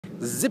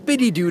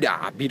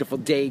Zippity-doo-dah, beautiful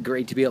day,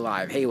 great to be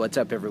alive. Hey, what's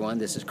up everyone?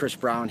 This is Chris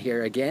Brown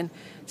here again.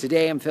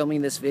 Today I'm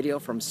filming this video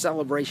from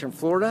Celebration,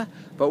 Florida.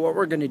 But what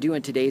we're going to do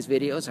in today's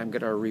video is I'm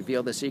going to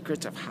reveal the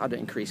secrets of how to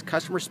increase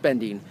customer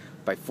spending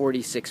by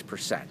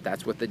 46%.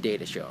 That's what the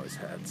data shows.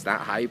 It's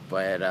not hype,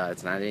 but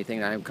it's not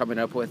anything that I'm coming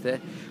up with it,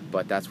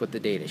 but that's what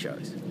the data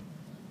shows.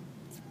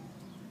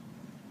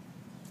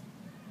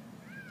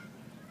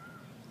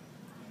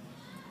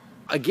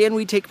 Again,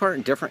 we take part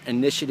in different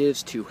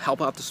initiatives to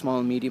help out the small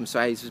and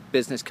medium-sized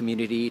business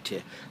community, to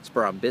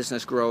spur on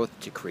business growth,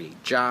 to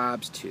create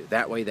jobs, to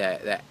that way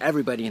that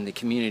everybody in the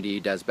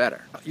community does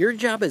better. Your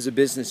job as a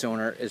business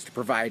owner is to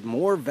provide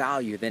more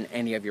value than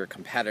any of your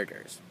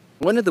competitors.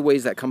 One of the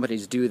ways that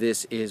companies do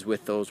this is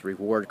with those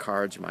reward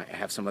cards. You might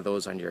have some of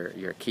those on your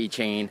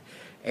keychain.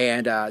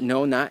 And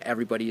no, not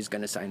everybody is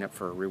going to sign up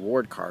for a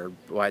reward card,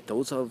 but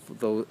those are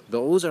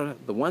the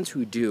ones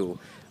who do.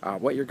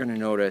 What you're going to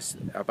notice,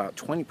 about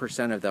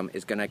 20% of them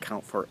is going to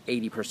account for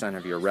 80%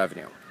 of your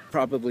revenue.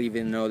 Probably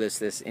even notice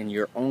this in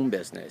your own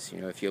business.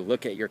 You know, if you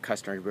look at your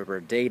customer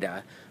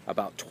data,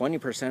 about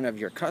 20% of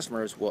your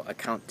customers will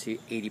account to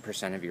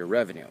 80% of your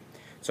revenue.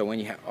 So when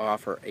you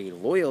offer a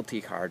loyalty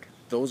card,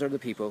 those are the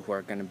people who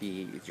are going to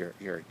be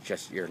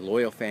your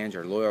loyal fans,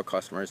 your loyal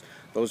customers.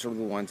 Those are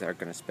the ones that are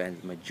going to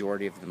spend the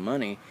majority of the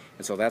money,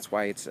 and so that's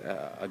why it's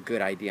a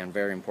good idea and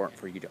very important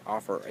for you to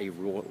offer a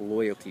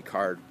loyalty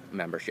card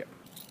membership.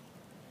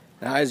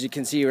 Now, as you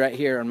can see right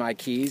here on my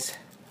keys,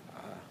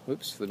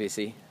 oops, let me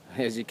see.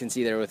 As you can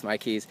see there with my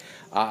keys,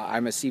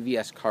 I'm a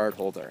CVS card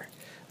holder.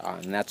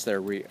 And that's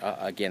their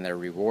again, their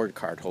reward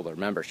card holder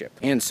membership.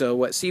 And so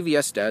what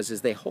CVS does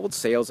is they hold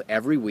sales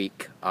every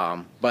week,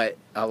 but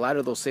a lot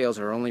of those sales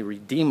are only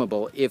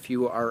redeemable if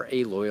you are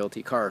a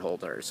loyalty card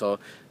holder. So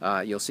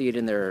you'll see it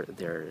in their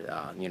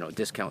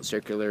discount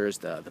circulars,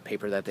 the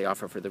paper that they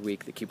offer for the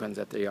week, the coupons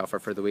that they offer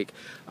for the week,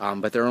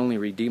 but they're only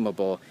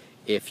redeemable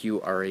if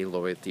you are a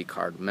loyalty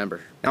card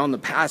member. Now, in the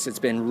past, it's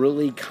been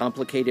really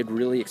complicated,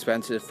 really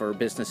expensive for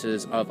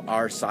businesses of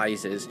our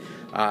sizes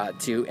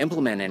to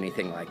implement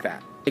anything like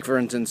that. Like, for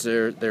instance,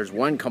 there's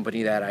one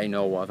company that I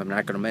know of. I'm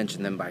not going to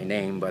mention them by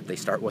name, but they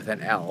start with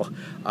an L.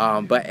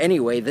 But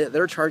anyway,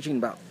 they're charging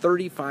about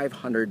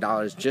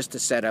 $3,500 just to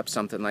set up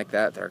something like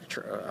that.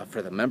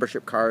 For the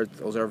membership cards,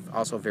 those are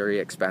also very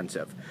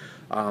expensive.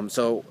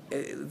 So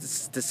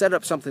to set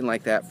up something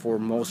like that for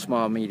most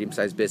small,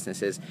 medium-sized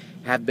businesses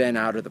have been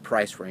out of the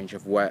price range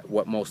of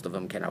what most of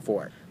them can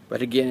afford.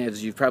 But again,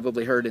 as you've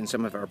probably heard in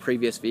some of our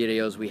previous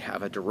videos, we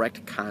have a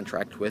direct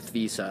contract with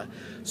Visa.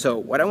 So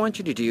what I want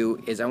you to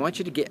do is I want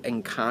you to get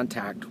in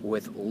contact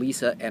with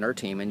Lisa and her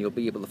team, and you'll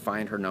be able to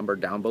find her number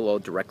down below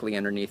directly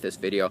underneath this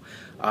video.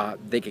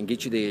 They can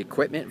get you the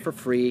equipment for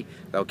free.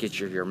 They'll get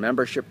you your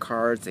membership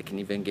cards. They can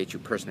even get you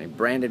personally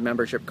branded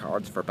membership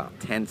cards for about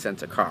 10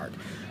 cents a card.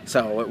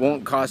 So it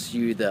won't cost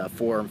you the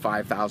 $4,000 and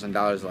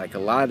 $5,000 like a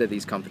lot of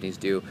these companies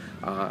do,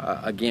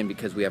 again,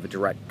 because we have a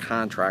direct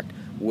contract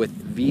with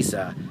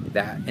Visa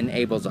that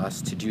enables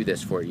us to do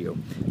this for you.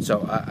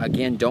 So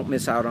again, don't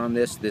miss out on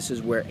this. This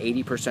is where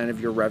 80%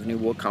 of your revenue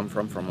will come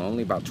from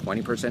only about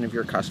 20% of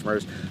your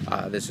customers.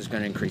 This is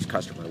going to increase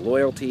customer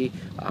loyalty.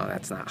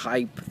 That's not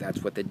hype,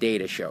 that's what the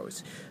data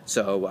shows.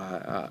 So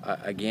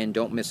again,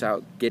 don't miss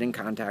out. Get in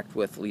contact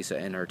with Lisa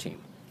and her team.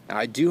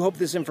 I do hope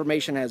this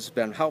information has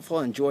been helpful.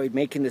 Enjoyed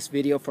making this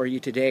video for you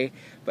today.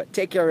 But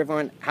take care,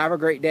 everyone. Have a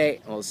great day,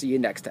 and we'll see you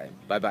next time.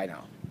 Bye-bye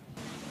now.